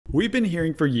We've been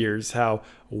hearing for years how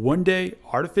one day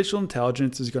artificial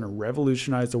intelligence is going to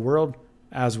revolutionize the world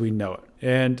as we know it.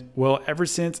 And well, ever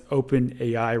since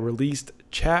OpenAI released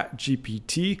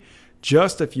ChatGPT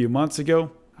just a few months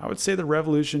ago, I would say the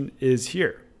revolution is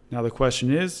here. Now the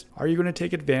question is, are you going to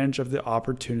take advantage of the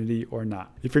opportunity or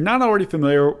not? If you're not already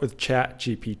familiar with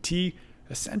ChatGPT,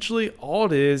 essentially all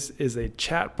it is a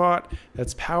chatbot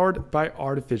that's powered by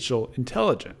artificial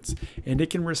intelligence, and it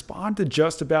can respond to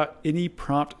just about any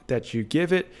prompt that you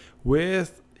give it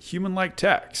with human-like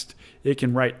text. It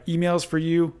can write emails for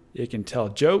you, it can tell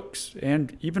jokes,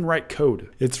 and even write code.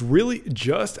 It's really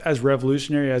just as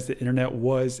revolutionary as the internet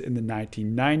was in the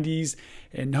 1990s,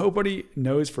 and nobody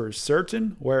knows for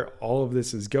certain where all of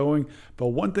this is going, but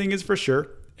one thing is for sure,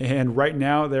 and right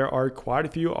now, there are quite a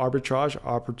few arbitrage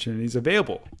opportunities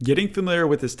available. Getting familiar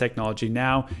with this technology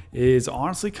now is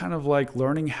honestly kind of like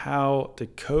learning how to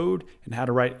code and how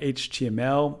to write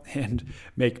HTML and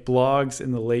make blogs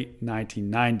in the late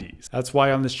 1990s. That's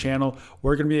why on this channel,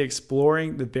 we're going to be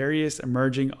exploring the various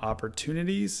emerging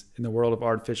opportunities in the world of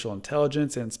artificial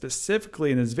intelligence. And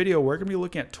specifically in this video, we're going to be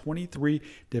looking at 23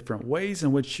 different ways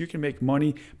in which you can make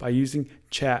money by using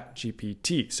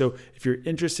ChatGPT. So if you're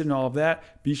interested in all of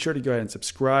that, be sure to go ahead and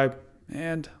subscribe,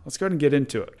 and let's go ahead and get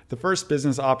into it. The first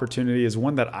business opportunity is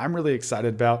one that I'm really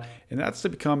excited about, and that's to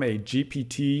become a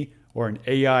GPT or an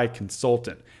AI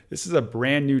consultant. This is a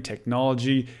brand new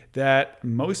technology that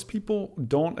most people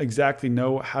don't exactly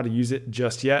know how to use it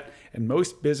just yet. And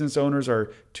most business owners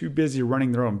are too busy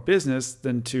running their own business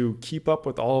than to keep up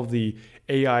with all of the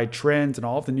AI trends and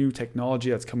all of the new technology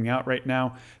that's coming out right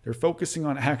now. They're focusing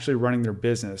on actually running their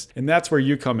business. And that's where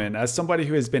you come in. As somebody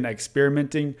who has been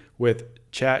experimenting with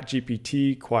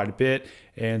ChatGPT quite a bit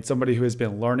and somebody who has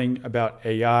been learning about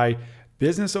AI,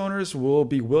 business owners will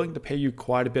be willing to pay you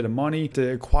quite a bit of money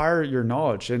to acquire your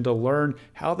knowledge and to learn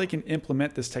how they can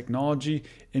implement this technology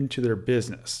into their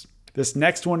business. This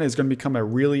next one is going to become a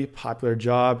really popular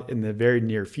job in the very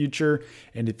near future.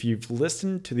 And if you've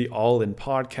listened to the All In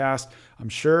podcast, I'm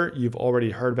sure you've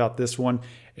already heard about this one.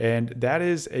 And that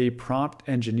is a prompt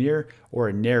engineer or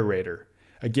a narrator.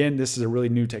 Again, this is a really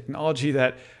new technology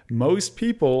that most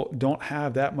people don't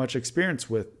have that much experience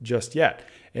with just yet.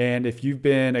 And if you've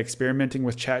been experimenting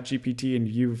with ChatGPT and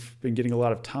you've been getting a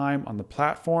lot of time on the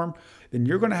platform, then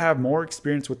you're going to have more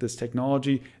experience with this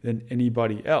technology than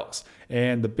anybody else.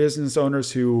 And the business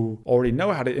owners who already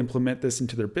know how to implement this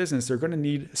into their business, they're going to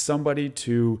need somebody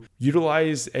to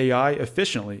utilize AI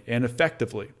efficiently and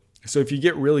effectively. So if you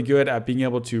get really good at being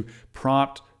able to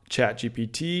prompt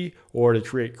ChatGPT or to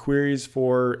create queries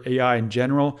for AI in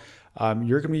general,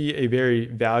 you're going to be a very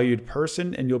valued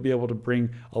person and you'll be able to bring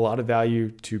a lot of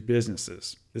value to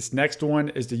businesses. This next one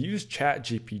is to use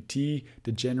ChatGPT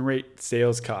to generate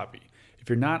sales copy. If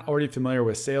you're not already familiar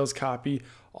with sales copy,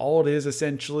 all it is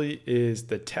essentially is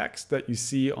the text that you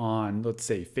see on, let's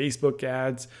say, Facebook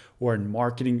ads or in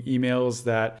marketing emails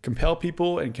that compel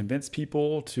people and convince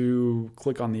people to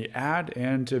click on the ad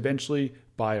and to eventually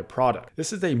buy a product.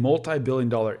 This is a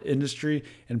multi-billion-dollar industry,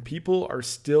 and people are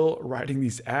still writing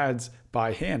these ads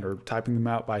by hand or typing them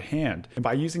out by hand. And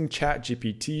by using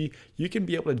ChatGPT, you can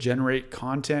be able to generate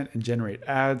content and generate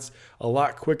ads a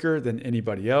lot quicker than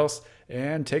anybody else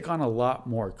and take on a lot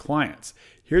more clients.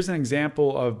 Here's an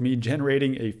example of me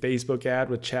generating a Facebook ad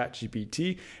with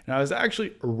ChatGPT, and I was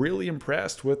actually really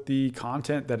impressed with the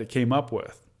content that it came up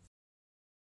with.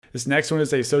 This next one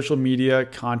is a social media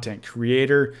content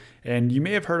creator, and you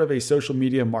may have heard of a social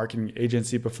media marketing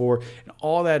agency before. And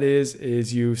all that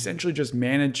is you essentially just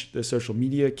manage the social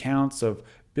media accounts of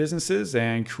businesses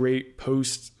and create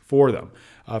posts for them.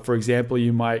 For example,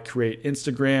 you might create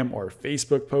Instagram or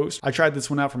Facebook posts. I tried this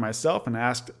one out for myself and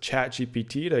asked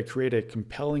ChatGPT to create a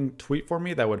compelling tweet for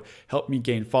me that would help me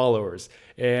gain followers.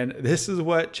 And this is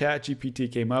what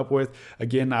ChatGPT came up with.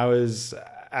 Again, I was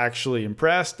actually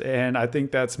impressed, and I think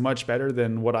that's much better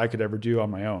than what I could ever do on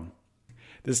my own.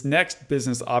 This next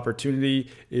business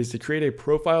opportunity is to create a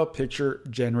profile picture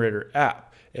generator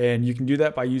app, and you can do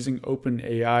that by using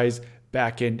OpenAI's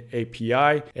backend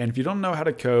API. And if you don't know how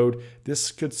to code,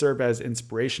 this could serve as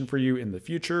inspiration for you in the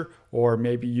future, or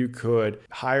maybe you could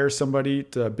hire somebody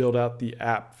to build out the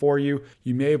app for you.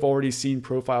 You may have already seen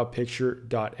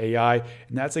profilepicture.ai,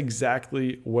 and that's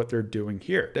exactly what they're doing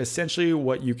here. Essentially,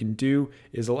 what you can do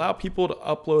is allow people to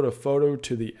upload a photo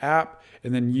to the app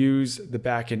and then use the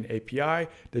backend API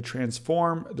to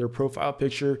transform their profile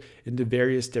picture into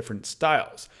various different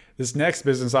styles. This next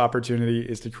business opportunity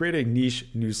is to create a niche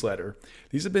newsletter.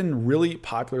 These have been really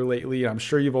popular lately. I'm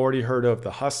sure you've already heard of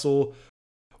The Hustle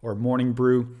or Morning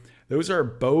Brew. Those are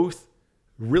both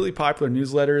really popular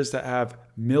newsletters that have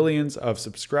millions of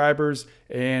subscribers,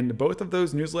 and both of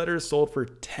those newsletters sold for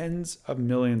tens of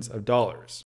millions of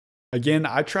dollars. Again,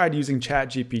 I tried using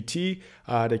ChatGPT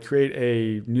to create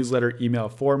a newsletter email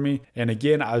for me, and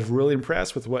again, I was really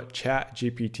impressed with what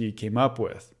ChatGPT came up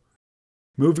with.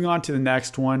 Moving on to the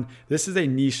next one, this is a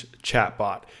niche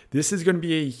chatbot. This is going to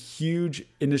be a huge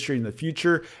industry in the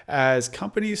future as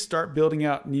companies start building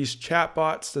out niche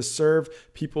chatbots to serve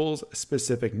people's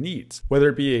specific needs. Whether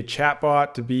it be a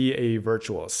chatbot to be a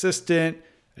virtual assistant,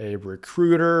 a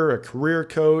recruiter, a career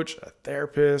coach, a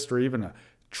therapist, or even a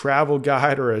travel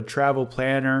guide or a travel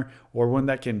planner, or one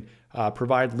that can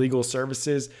provide legal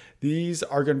services. These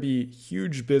are going to be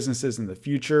huge businesses in the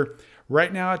future.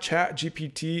 Right now,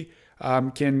 ChatGPT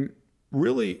can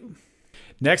really...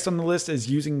 Next on the list is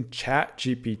using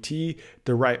ChatGPT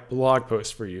to write blog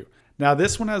posts for you. Now,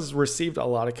 this one has received a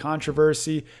lot of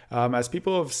controversy as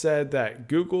people have said that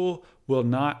Google will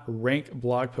not rank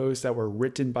blog posts that were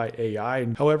written by AI.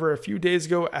 However, a few days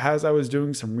ago, as I was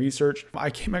doing some research, I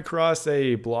came across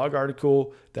a blog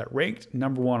article that ranked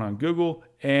 #1 on Google,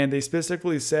 and they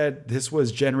specifically said this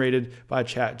was generated by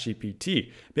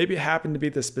ChatGPT. Maybe it happened to be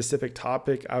the specific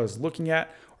topic I was looking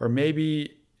at, or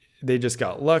maybe they just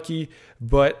got lucky,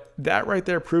 but that right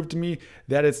there proved to me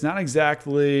that it's not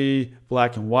exactly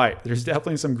black and white. There's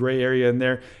definitely some gray area in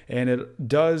there, and it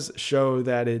does show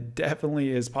that it definitely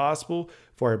is possible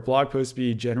for a blog post to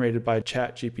be generated by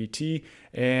ChatGPT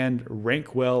and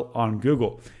rank well on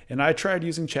Google. And I tried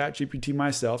using ChatGPT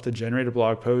myself to generate a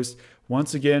blog post.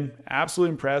 Once again,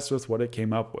 absolutely impressed with what it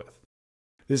came up with.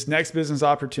 This next business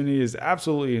opportunity is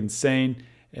absolutely insane,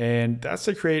 and that's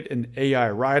to create an AI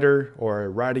writer or a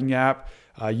writing app.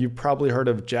 You've probably heard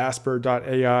of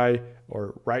Jasper.ai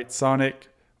or WriteSonic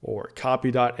or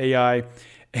Copy.ai.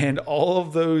 And all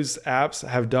of those apps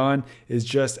have done is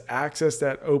just access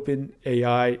that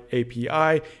OpenAI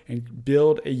API and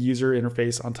build a user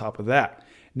interface on top of that.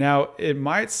 Now, it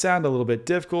might sound a little bit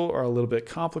difficult or a little bit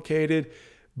complicated,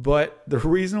 but the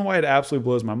reason why it absolutely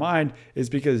blows my mind is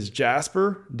because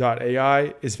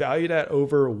Jasper.ai is valued at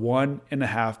over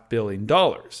 $1.5 billion.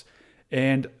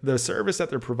 And the service that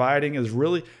they're providing is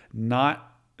really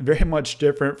not very much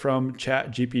different from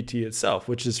ChatGPT itself,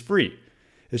 which is free.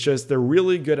 It's just they're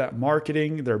really good at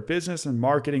marketing their business and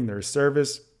marketing their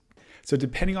service. So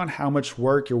depending on how much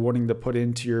work you're wanting to put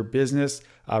into your business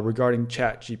regarding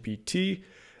ChatGPT,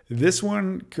 this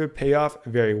one could pay off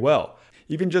very well.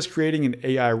 Even just creating an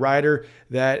AI writer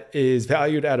that is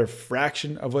valued at a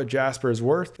fraction of what Jasper is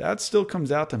worth, that still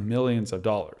comes out to millions of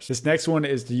dollars. This next one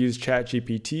is to use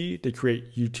ChatGPT to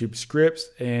create YouTube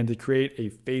scripts and to create a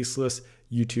faceless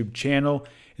YouTube channel.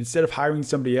 Instead of hiring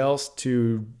somebody else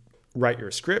to write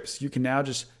your scripts, you can now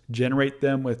just generate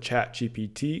them with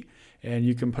ChatGPT, and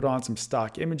you can put on some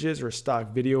stock images or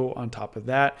stock video on top of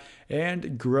that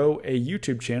and grow a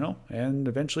YouTube channel and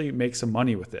eventually make some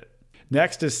money with it.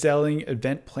 Next is selling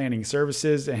event planning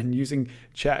services and using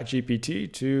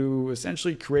ChatGPT to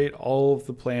essentially create all of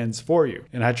the plans for you.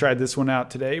 And I tried this one out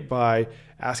today by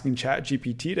asking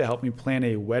ChatGPT to help me plan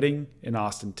a wedding in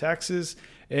Austin, Texas.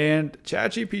 And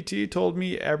ChatGPT told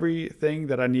me everything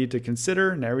that I need to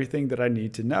consider and everything that I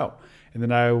need to know. And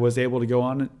then I was able to go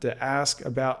on to ask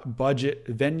about budget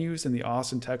venues in the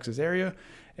Austin, Texas area,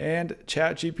 and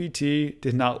ChatGPT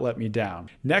did not let me down.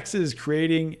 Next is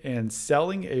creating and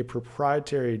selling a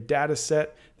proprietary data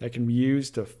set that can be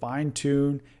used to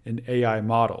fine-tune an AI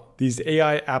model. These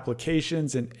AI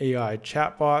applications and AI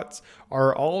chatbots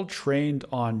are all trained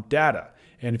on data.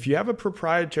 And if you have a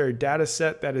proprietary data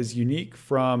set that is unique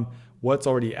from what's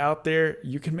already out there,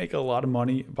 you can make a lot of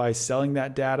money by selling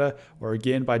that data, or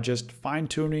again, by just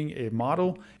fine-tuning a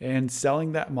model and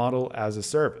selling that model as a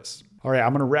service. All right,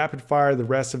 I'm gonna rapid fire the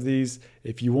rest of these.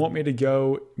 If you want me to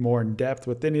go more in depth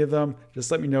with any of them, just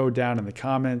let me know down in the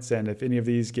comments. And if any of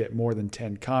these get more than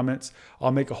 10 comments,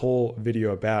 I'll make a whole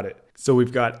video about it. So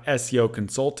we've got SEO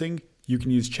consulting. You can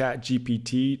use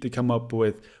ChatGPT to come up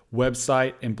with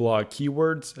website and blog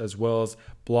keywords, as well as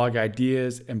blog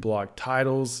ideas and blog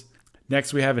titles.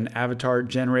 Next, we have an avatar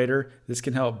generator. This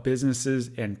can help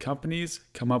businesses and companies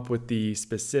come up with the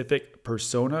specific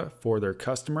persona for their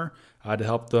customer to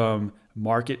help them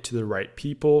market to the right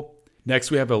people. Next,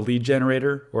 we have a lead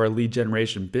generator or a lead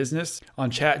generation business.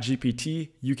 On ChatGPT,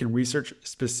 you can research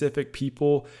specific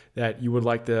people that you would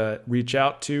like to reach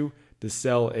out to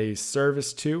sell a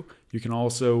service to. You can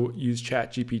also use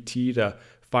ChatGPT to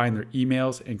find their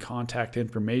emails and contact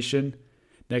information.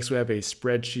 Next, we have a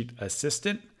spreadsheet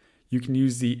assistant. You can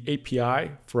use the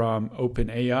API from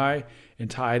OpenAI and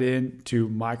tie it in to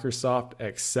Microsoft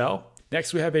Excel.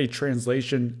 Next, we have a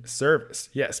translation service.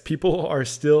 Yes, people are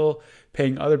still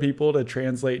paying other people to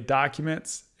translate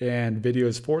documents and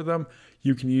videos for them.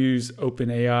 You can use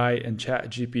OpenAI and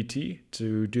ChatGPT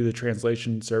to do the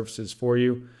translation services for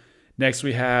you. Next,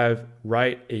 we have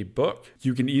write a book.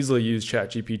 You can easily use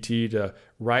ChatGPT to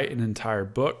write an entire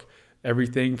book,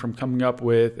 everything from coming up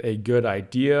with a good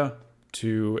idea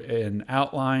to an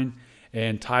outline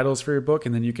and titles for your book,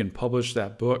 and then you can publish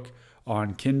that book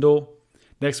on Kindle.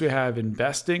 Next, we have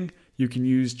investing. You can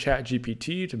use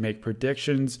ChatGPT to make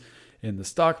predictions in the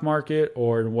stock market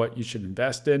or in what you should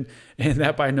invest in. And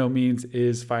that by no means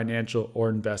is financial or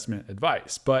investment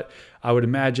advice. But I would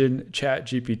imagine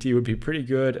ChatGPT would be pretty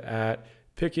good at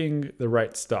picking the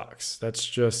right stocks. That's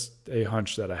just a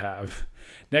hunch that I have.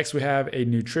 Next, we have a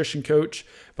nutrition coach.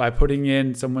 By putting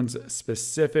in someone's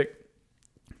specific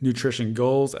nutrition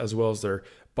goals as well as their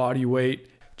body weight,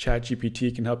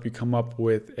 ChatGPT can help you come up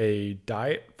with a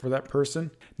diet for that person.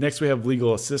 Next, we have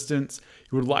legal assistance.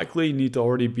 You would likely need to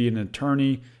already be an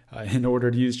attorney in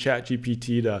order to use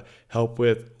ChatGPT to help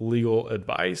with legal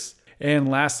advice. And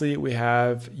lastly, we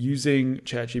have using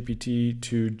ChatGPT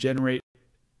to generate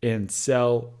and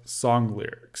sell song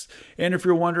lyrics. And if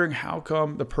you're wondering how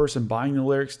come the person buying the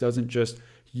lyrics doesn't just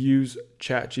use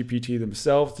ChatGPT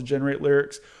themselves to generate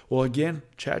lyrics, well, again,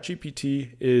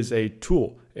 ChatGPT is a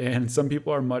tool, and some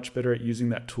people are much better at using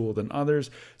that tool than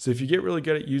others. So if you get really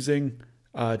good at using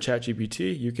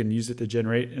ChatGPT, you can use it to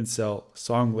generate and sell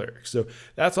song lyrics. So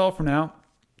that's all for now.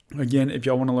 Again, if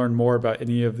y'all want to learn more about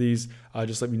any of these,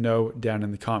 just let me know down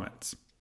in the comments.